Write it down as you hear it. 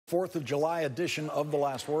4th of July edition of The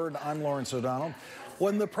Last Word. I'm Lawrence O'Donnell.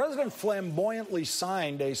 When the president flamboyantly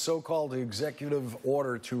signed a so-called executive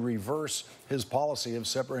order to reverse his policy of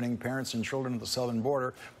separating parents and children at the southern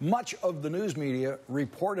border, much of the news media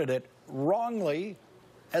reported it wrongly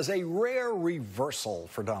as a rare reversal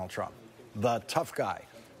for Donald Trump, the tough guy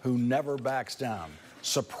who never backs down,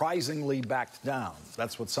 surprisingly backed down.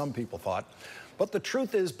 That's what some people thought. But the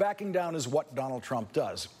truth is, backing down is what Donald Trump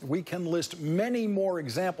does. We can list many more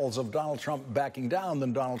examples of Donald Trump backing down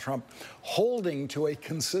than Donald Trump holding to a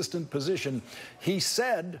consistent position. He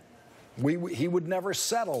said he would never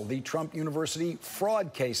settle the Trump University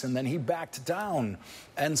fraud case, and then he backed down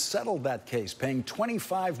and settled that case, paying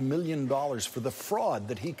 $25 million for the fraud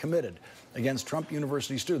that he committed against Trump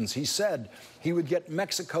University students. He said he would get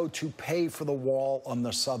Mexico to pay for the wall on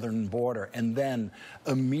the southern border, and then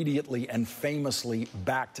immediately and famously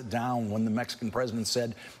backed down when the Mexican president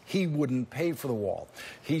said he wouldn't pay for the wall.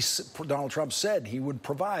 Donald Trump said he would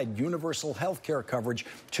provide universal health care coverage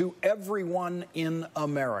to everyone in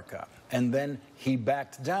America. And then he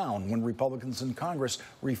backed down when Republicans in Congress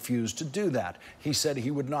refused to do that. He said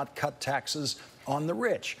he would not cut taxes on the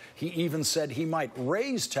rich. He even said he might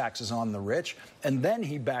raise taxes on the rich, and then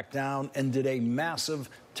he backed down and did a massive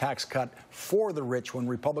tax cut for the rich when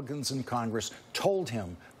Republicans in Congress told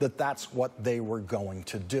him that that's what they were going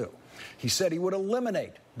to do. He said he would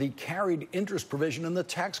eliminate the carried interest provision in the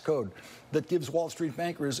tax code that gives Wall Street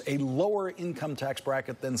bankers a lower income tax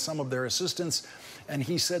bracket than some of their assistants. And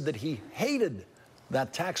he said that he hated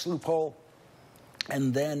that tax loophole.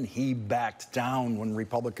 And then he backed down when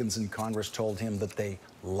Republicans in Congress told him that they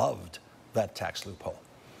loved that tax loophole.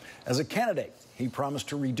 As a candidate, he promised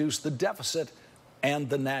to reduce the deficit and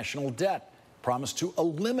the national debt, promised to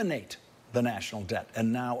eliminate the national debt.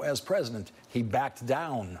 And now, as president, he backed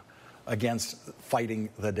down against fighting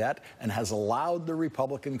the debt and has allowed the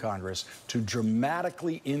Republican Congress to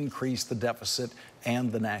dramatically increase the deficit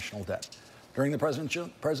and the national debt. During the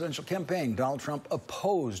presidential campaign, Donald Trump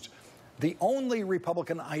opposed the only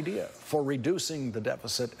Republican idea for reducing the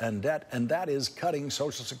deficit and debt, and that is cutting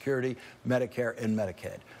Social Security, Medicare, and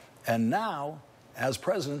Medicaid. And now, as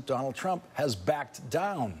president, Donald Trump has backed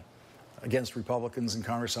down against Republicans in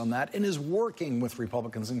Congress on that and is working with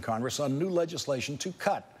Republicans in Congress on new legislation to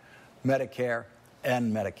cut Medicare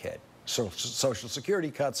and Medicaid. So Social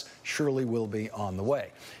Security cuts surely will be on the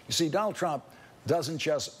way. You see, Donald Trump doesn't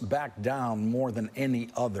just back down more than any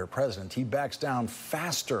other president. He backs down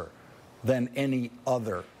faster than any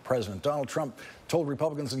other president. Donald Trump told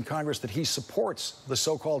Republicans in Congress that he supports the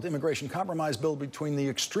so-called immigration compromise bill between the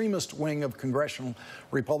extremist wing of congressional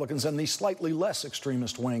Republicans and the slightly less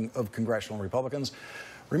extremist wing of congressional Republicans.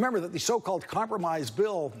 Remember that the so-called compromise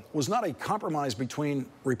bill was not a compromise between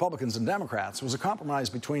Republicans and Democrats. It was a compromise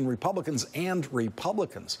between Republicans and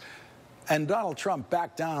Republicans. And Donald Trump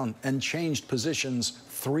backed down and changed positions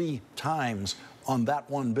 3 times on that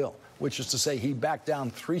one bill, which is to say he backed down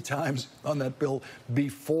 3 times on that bill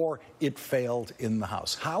before it failed in the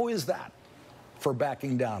House. How is that for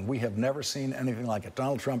backing down? We have never seen anything like it.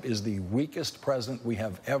 Donald Trump is the weakest president we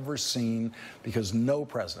have ever seen because no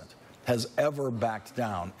president has ever backed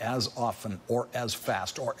down as often or as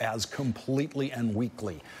fast or as completely and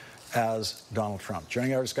weakly as Donald Trump.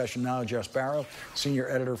 Joining our discussion now, Josh Barro, senior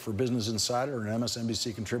editor for Business Insider and an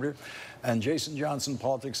MSNBC contributor, and Jason Johnson,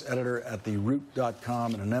 politics editor at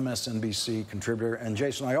theroot.com and an MSNBC contributor. And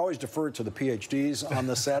Jason, I always defer to the PhDs on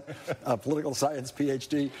the set, political science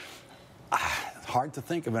PhD. Hard to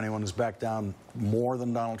think of anyone who's backed down more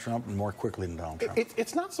than Donald Trump and more quickly than Donald Trump.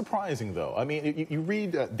 It's not surprising, though. I mean, you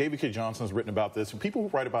read David K. Johnson's written about this. People who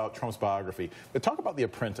write about Trump's biography, they talk about The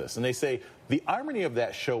Apprentice, and they say the irony of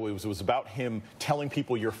that show was about him telling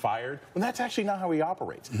people you're fired, when that's actually not how he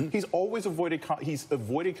operates. He's always avoided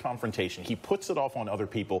confrontation. He puts it off on other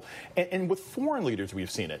people. And with foreign leaders,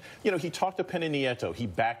 we've seen it. You know, he talked to Pena Nieto. He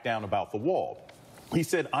backed down about the wall. He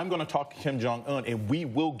said, I'm going to talk to Kim Jong-un and we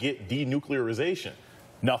will get denuclearization.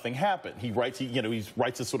 Nothing happened. He writes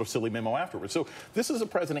this sort of silly memo afterwards. So this is a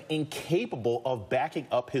president incapable of backing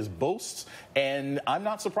up his boasts, and I'm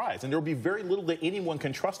not surprised. And there will be very little that anyone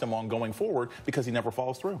can trust him on going forward because he never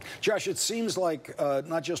follows through. Josh, it seems like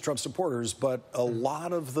not just Trump supporters, but a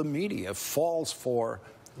lot of the media falls for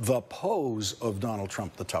the pose of Donald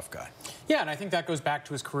Trump, the tough guy. Yeah, and I think that goes back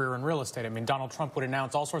to his career in real estate. I mean, Donald Trump would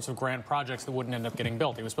announce all sorts of grand projects that wouldn't end up getting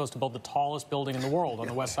built. He was supposed to build the tallest building in the world on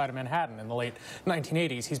the west side of Manhattan in the late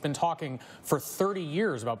 1980s. He's been talking for 30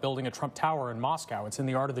 years about building a Trump Tower in Moscow. It's in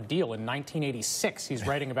the art of the deal. In 1986, he's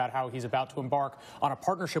writing about how he's about to embark on a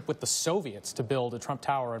partnership with the Soviets to build a Trump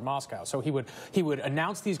Tower in Moscow. So he would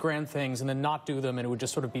announce these grand things and then not do them, and it would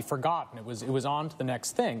just sort of be forgotten. It was on to the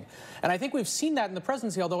next thing. And I think we've seen that in the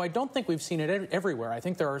presidency, although I don't think we've seen it everywhere. I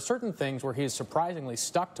think there are certain things where he is surprisingly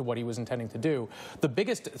stuck to what he was intending to do. The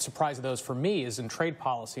biggest surprise of those for me is in trade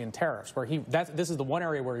policy and tariffs, where this is the one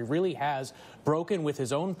area where he really has broken with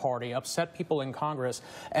his own party, upset people in Congress,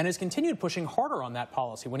 and has continued pushing harder on that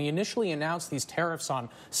policy. When he initially announced these tariffs on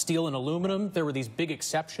steel and aluminum, there were these big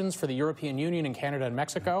exceptions for the European Union and Canada and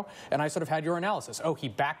Mexico, and I sort of had your analysis. Oh, he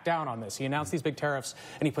backed down on this. He announced these big tariffs,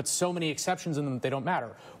 and he put so many exceptions in them that they don't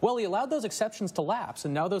matter. Well, he allowed those exceptions to lapse,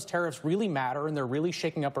 and now those tariffs really matter, and they're really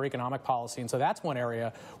shaking up our economic policy, and so that's one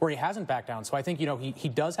area where he hasn't backed down. So I think, he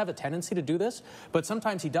does have a tendency to do this, but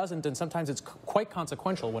sometimes he doesn't, and sometimes it's quite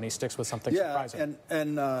consequential when he sticks with something surprising.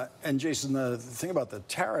 And Jason, the thing about the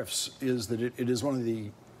tariffs is that it is one of the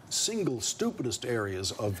single stupidest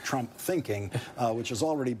areas of Trump thinking, which has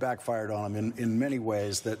already backfired on him in many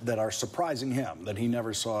ways that are surprising him, that he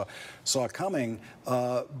never saw coming.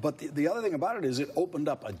 But the other thing about it is it opened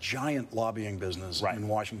up a giant lobbying business in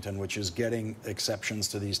Washington, which is getting exceptions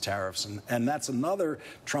to these tariffs. And that's another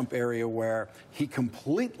Trump area where he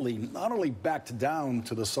completely not only backed down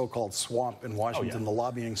to the so-called swamp in Washington, the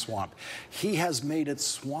lobbying swamp, he has made it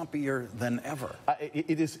swampier than ever.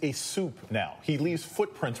 It is a soup now. He leaves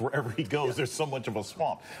footprints wherever he goes. There's so much of a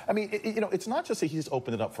swamp. I mean, it's not just that he's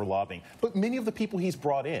opened it up for lobbying, but many of the people he's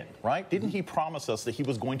brought in, right? Didn't he promise us that he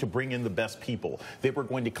was going to bring in the best people? They were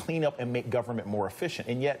going to clean up and make government more efficient.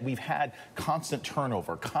 And yet we've had constant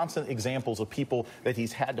turnover, constant examples of people that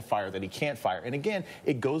he's had to fire, that he can't fire. And again,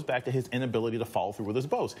 it goes back to his inability to follow through with his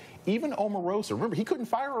boast. Even Omarosa, remember, he couldn't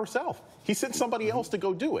fire herself. He sent somebody else to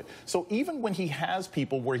go do it. So even when he has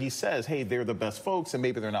people where he says, hey, they're the best folks and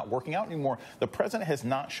maybe they're not working out anymore, the president has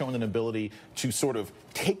not shown an ability to sort of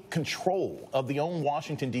take control of the own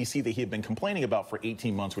Washington, D.C. that he had been complaining about for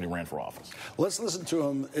 18 months when he ran for office. Let's listen to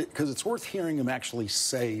him, because it's worth hearing him actually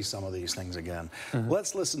say some of these things again.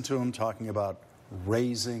 Let's listen to him talking about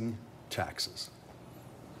raising taxes.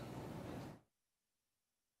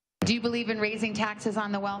 Do you believe in raising taxes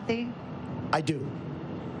on the wealthy? I do,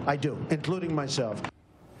 including myself.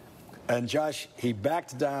 And Josh, he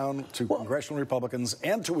backed down to congressional Republicans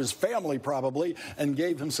and to his family probably, and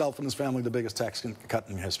gave himself and his family the biggest tax cut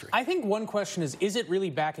in history. I think one question is it really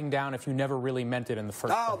backing down if you never really meant it in the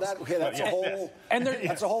first place?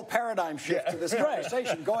 That's a whole paradigm shift to this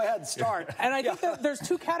conversation. Go ahead, start. And I think that there's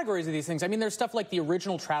two categories of these things. I mean, there's stuff like the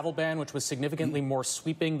original travel ban, which was significantly more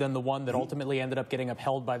sweeping than the one that ultimately ended up getting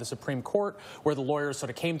upheld by the Supreme Court, where the lawyers sort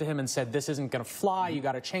of came to him and said, this isn't going to fly, you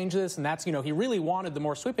got to change this. And that's, he really wanted the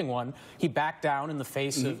more sweeping one. He backed down in the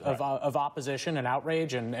face of opposition and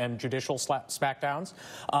outrage and judicial smackdowns,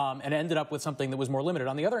 and ended up with something that was more limited.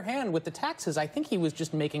 On the other hand, with the taxes, I think he was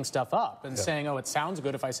just making stuff up and saying, oh, it sounds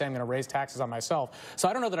good if I say I'm going to raise taxes on myself. So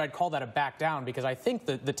I don't know that I'd call that a back down, because I think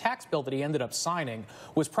that the tax bill that he ended up signing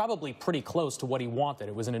was probably pretty close to what he wanted.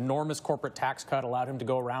 It was an enormous corporate tax cut, allowed him to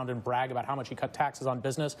go around and brag about how much he cut taxes on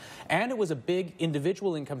business, and it was a big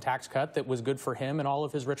individual income tax cut that was good for him and all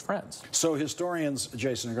of his rich friends. So historians,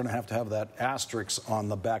 Jason, are going to have that asterisk on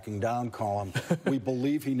the backing down column. We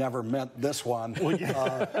believe he never meant this one.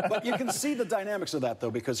 But you can see the dynamics of that,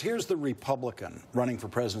 though, because here's the Republican running for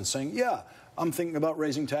president saying, yeah, I'm thinking about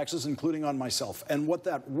raising taxes, including on myself. And what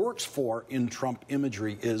that works for in Trump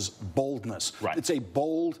imagery is boldness. Right. It's a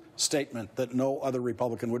bold statement that no other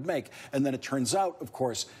Republican would make. And then it turns out, of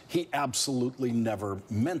course, he absolutely never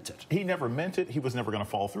meant it. He never meant it. He was never going to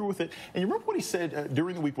follow through with it. And you remember what he said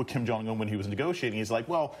during the week with Kim Jong-un when he was negotiating? He's like,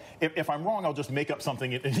 well, if I'm wrong, I'll just make up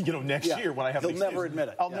something, next year when I have. He'll never admit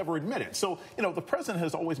it. I'll never admit it. So, the president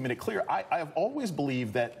has always made it clear. I have always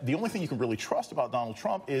believed that the only thing you can really trust about Donald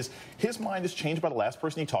Trump is his mind is changed by the last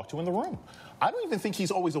person he talked to in the room. I don't even think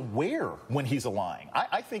he's always aware when he's lying.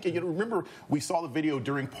 I think, remember, we saw the video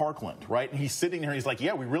during Parkland, right? And he's sitting there and he's like,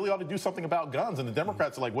 yeah, we really ought to do something about guns. And the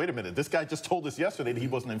Democrats are like, wait a minute, this guy just told us yesterday that he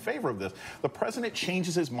wasn't in favor of this. The president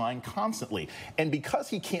changes his mind constantly. And because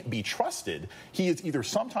he can't be trusted, he is either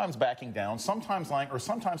sometimes backing down, sometimes lying, or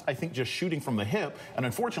sometimes, I think, just shooting from the hip. And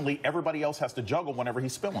unfortunately, everybody else has to juggle whenever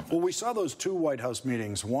he's spilling. Well, we saw those two White House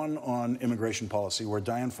meetings, one on immigration policy, where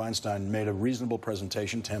Dianne Feinstein made a reasonable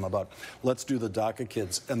presentation to him about, let's do the DACA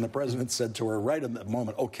kids. And the president said to her right in that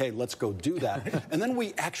moment, okay, let's go do that. And then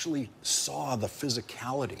we actually saw the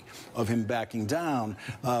physicality of him backing down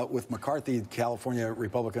with McCarthy, California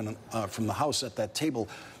Republican from the House at that table,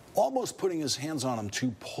 almost putting his hands on him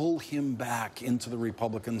to pull him back into the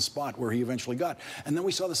Republican spot where he eventually got. And then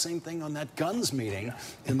we saw the same thing on that guns meeting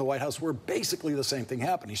in the White House where basically the same thing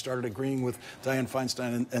happened. He started agreeing with Dianne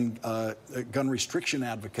Feinstein and gun restriction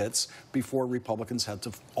advocates before Republicans had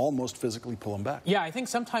to almost physically pull him back. Yeah, I think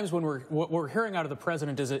sometimes when what we're hearing out of the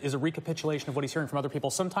president is a recapitulation of what he's hearing from other people.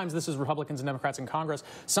 Sometimes this is Republicans and Democrats in Congress.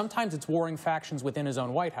 Sometimes it's warring factions within his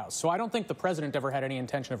own White House. So I don't think the president ever had any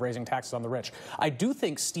intention of raising taxes on the rich. I do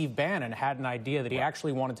think Steve Bannon had an idea that he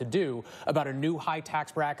actually wanted to do about a new high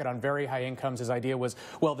tax bracket on very high incomes. His idea was,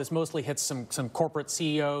 well, this mostly hits some corporate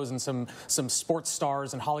CEOs and some sports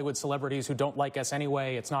stars and Hollywood celebrities who don't like us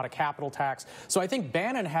anyway. It's not a capital tax. So I think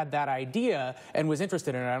Bannon had that idea and was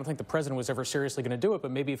interested in it. I don't think the president was ever seriously going to do it, but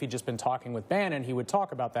maybe if he'd just been talking with Bannon, he would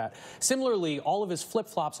talk about that. Similarly, all of his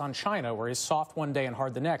flip-flops on China, where he's soft one day and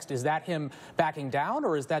hard the next, is that him backing down,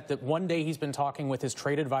 or is that one day he's been talking with his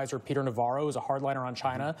trade advisor, Peter Navarro, who's a hardliner on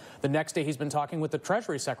China? The next day he's been talking with the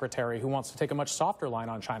Treasury Secretary, who wants to take a much softer line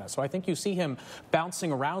on China. So I think you see him bouncing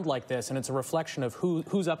around like this, and it's a reflection of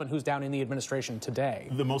who's up and who's down in the administration today.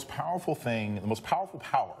 The most powerful thing, the most powerful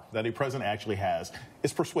power that a president actually has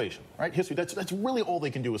is persuasion, right? History, that's really all they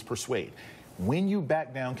can do is persuade. When you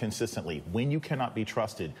back down consistently, when you cannot be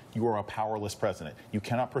trusted, you are a powerless president. You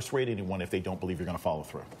cannot persuade anyone if they don't believe you're going to follow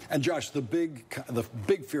through. And Josh, the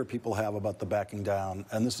big fear people have about the backing down,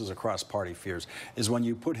 and this is across party fears, is when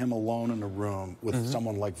you put him alone in a room with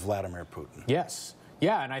someone like Vladimir Putin. Yes.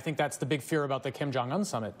 Yeah, and I think that's the big fear about the Kim Jong-un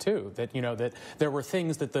summit, too, that, that there were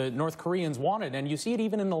things that the North Koreans wanted, and you see it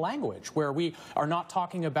even in the language, where we are not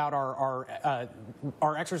talking about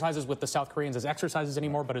our exercises with the South Koreans as exercises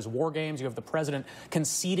anymore, but as war games. You have the president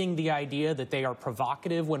conceding the idea that they are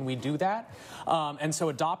provocative when we do that. And so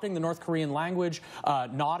adopting the North Korean language,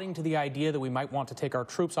 nodding to the idea that we might want to take our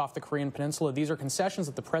troops off the Korean peninsula, these are concessions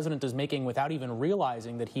that the president is making without even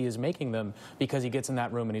realizing that he is making them because he gets in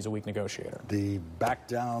that room and he's a weak negotiator. The back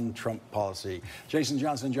down Trump policy. Jason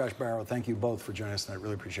Johnson and Josh Barro, thank you both for joining us tonight.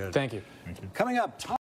 Really appreciate it. Thank you. Thank you. Coming up,